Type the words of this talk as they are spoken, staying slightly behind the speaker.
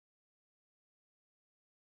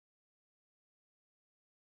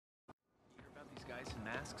guys in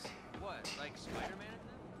masks? What, like Spider-Man?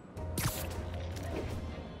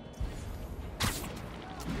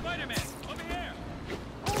 Spider-Man, over here!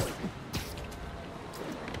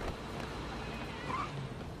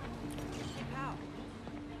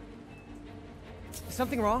 Is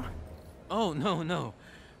something wrong? Oh, no.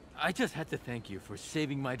 I just had to thank you for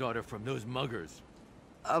saving my daughter from those muggers.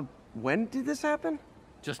 When did this happen?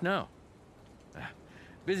 Just now.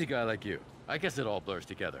 Busy guy like you. I guess it all blurs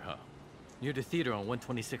together, huh? Near the theater on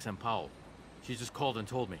 126 and Powell. She just called and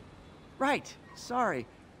told me. Right. Sorry.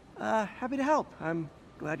 Happy to help. I'm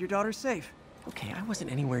glad your daughter's safe. Okay, I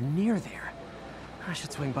wasn't anywhere near there. I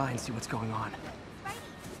should swing by and see what's going on.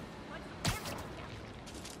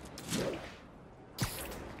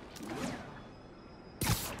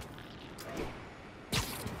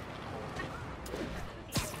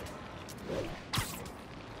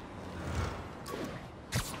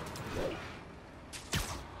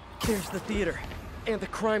 There's the theater, and the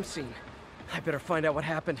crime scene. I better find out what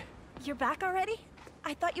happened. You're back already?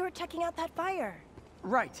 I thought you were checking out that fire.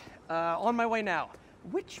 Right, on my way now.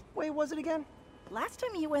 Which way was it again? Last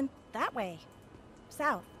time you went that way.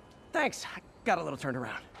 South. Thanks, I got a little turned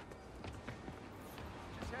around.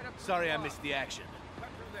 Sorry I missed the action.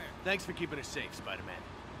 Thanks for keeping us safe, Spider-Man.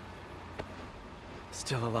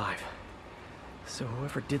 Still alive. So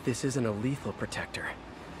whoever did this isn't a lethal protector.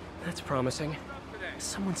 That's promising.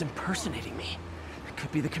 Someone's impersonating me. It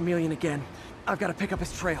could be the chameleon again. I've got to pick up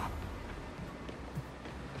his trail.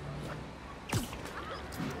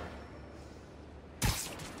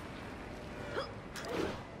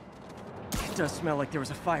 It does smell like there was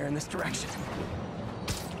a fire in this direction.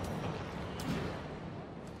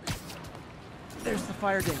 There's the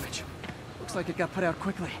fire damage. Looks like it got put out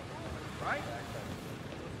quickly.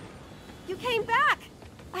 You came back!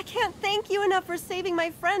 I can't thank you enough for saving my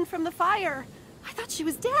friend from the fire. I thought she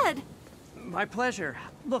was dead. My pleasure.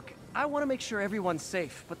 Look, I want to make sure everyone's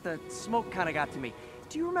safe, but the smoke kind of got to me.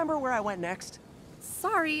 Do you remember where I went next?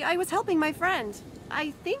 Sorry, I was helping my friend.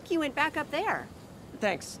 I think you went back up there.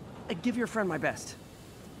 Thanks. Give your friend my best.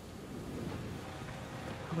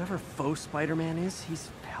 Whoever faux Spider-Man is, he's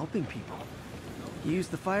helping people. He used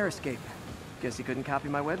the fire escape. Guess he couldn't copy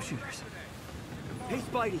my web shooters. Hey,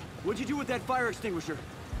 Spidey, what'd you do with that fire extinguisher?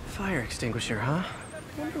 Fire extinguisher, huh?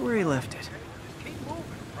 Wonder where he left it. Keep moving,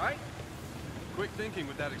 right? Quick thinking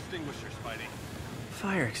with that extinguisher, Spidey.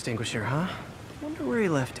 Fire extinguisher, huh? Wonder where he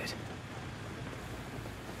left it.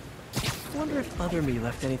 Wonder if other me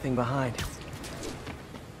left anything behind.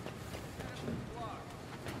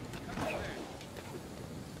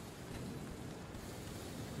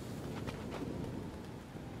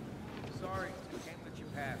 Sorry, I can't let you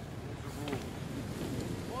pass. Rules are rules.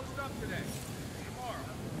 Closed up today. Tomorrow.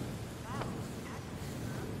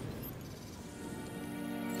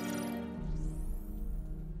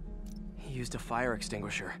 He used a fire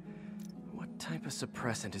extinguisher. What type of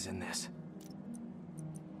suppressant is in this?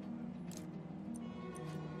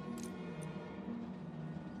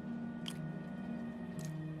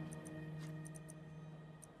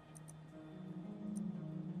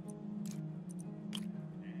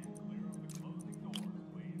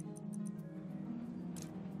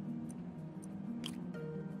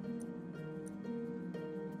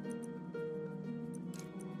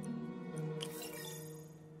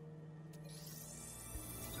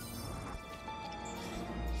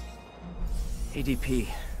 ADP.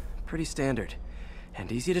 Pretty standard. And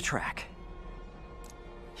easy to track.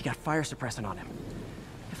 He got fire suppressant on him.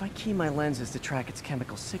 If I key my lenses to track its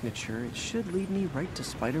chemical signature, it should lead me right to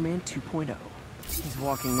Spider-Man 2.0. He's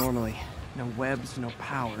walking normally. No webs, no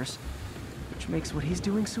powers. Which makes what he's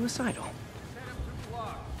doing suicidal.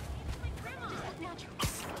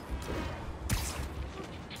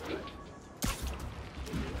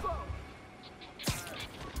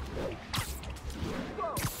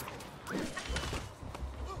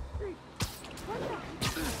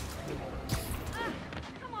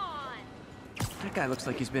 That guy looks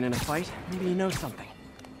like he's been in a fight. Maybe he knows something.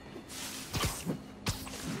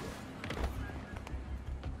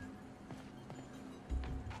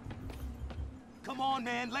 Come on,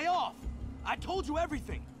 man, lay off! I told you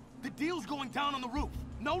everything! The deal's going down on the roof,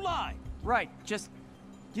 no lie! Right, just...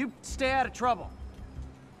 you stay out of trouble.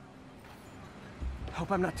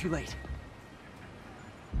 Hope I'm not too late.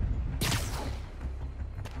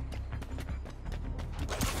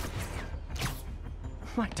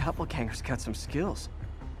 My doppelganger's got some skills.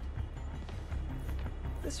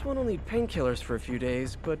 This one will need painkillers for a few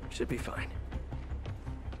days, but should be fine.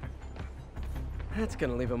 That's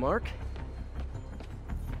gonna leave a mark.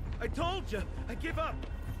 I told you, I give up!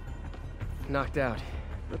 Knocked out,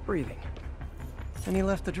 but breathing. And he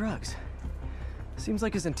left the drugs. Seems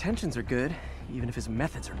like his intentions are good, even if his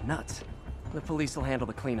methods are nuts. The police will handle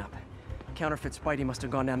the cleanup. Counterfeit Spidey must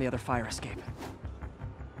have gone down the other fire escape.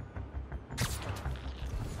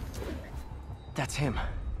 That's him.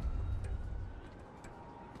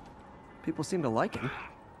 People seem to like him.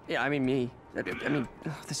 Yeah, I mean me. I mean,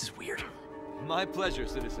 this is weird. My pleasure,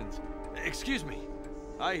 citizens. Excuse me.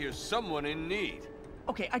 I hear someone in need.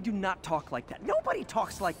 Okay, I do not talk like that. Nobody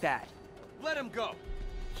talks like that. Let him go.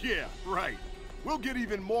 Yeah, right. We'll get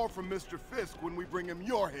even more from Mr. Fisk when we bring him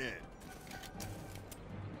your head.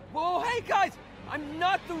 Whoa, hey guys! I'm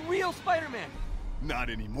not the real Spider-Man. Not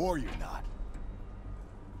anymore, you're not.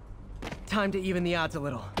 Time to even the odds a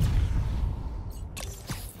little.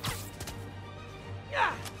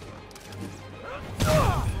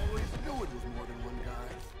 Always knew it was more than one guy.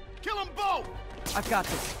 Kill them both! I've got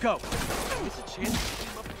this. Go. Is a chance to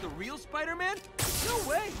team up with the real Spider-Man? No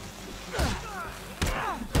way.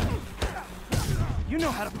 You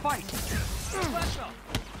know how to fight. Flash off.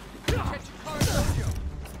 Catch your car, Dojo.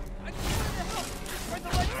 I just wanted to help. Spread the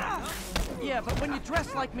lights out, huh? Yeah, but when you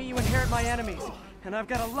dress like me, you inherit my enemies. And I've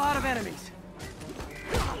got a lot of enemies.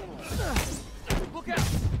 Look out!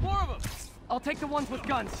 More of them! I'll take the ones with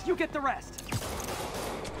guns. You get the rest.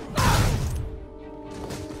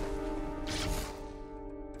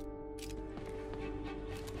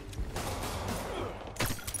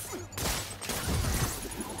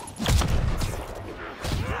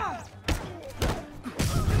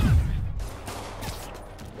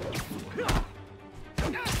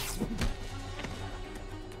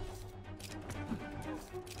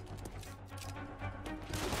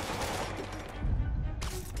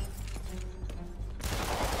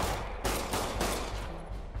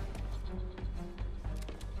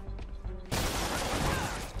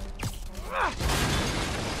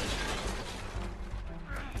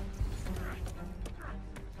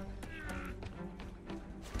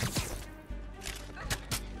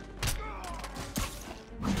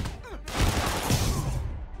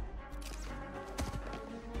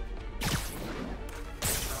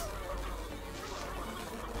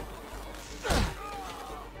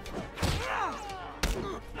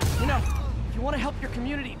 Want to help your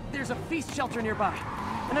community, there's a feast shelter nearby.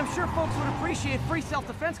 And I'm sure folks would appreciate free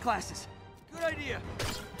self-defense classes. Good idea.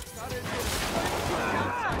 Gotta admit,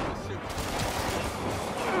 outside the suit.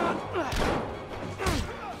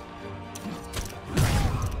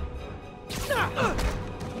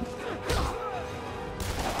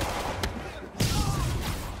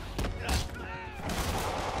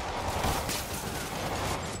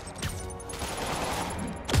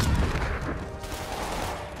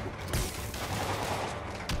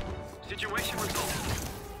 Situation resolved.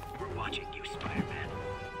 We're watching you, Spider-Man.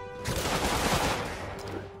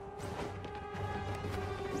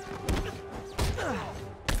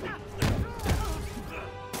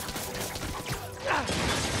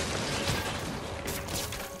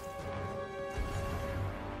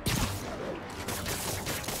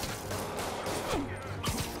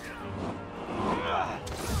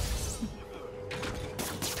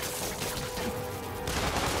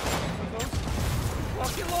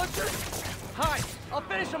 Rocket launcher? Hi, I'll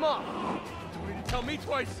finish him off. Don't need to tell me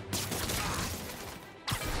twice.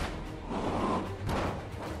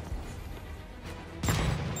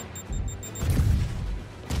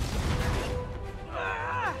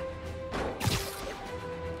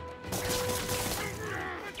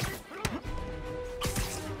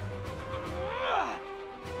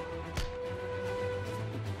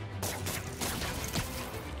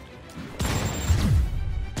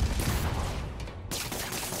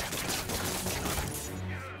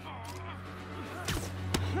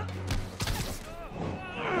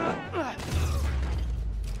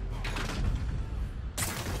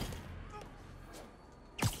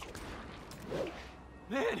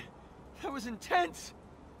 Man, that was intense.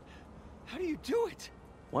 How do you do it?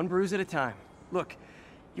 One bruise at a time. Look,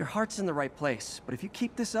 your heart's in the right place, but if you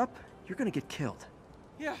keep this up, you're gonna get killed.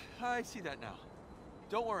 Yeah, I see that now.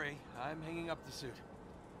 Don't worry, I'm hanging up the suit.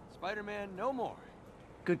 Spider-Man, no more.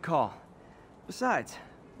 Good call. Besides,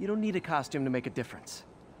 you don't need a costume to make a difference.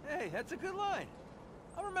 Hey, that's a good line.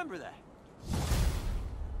 I'll remember that.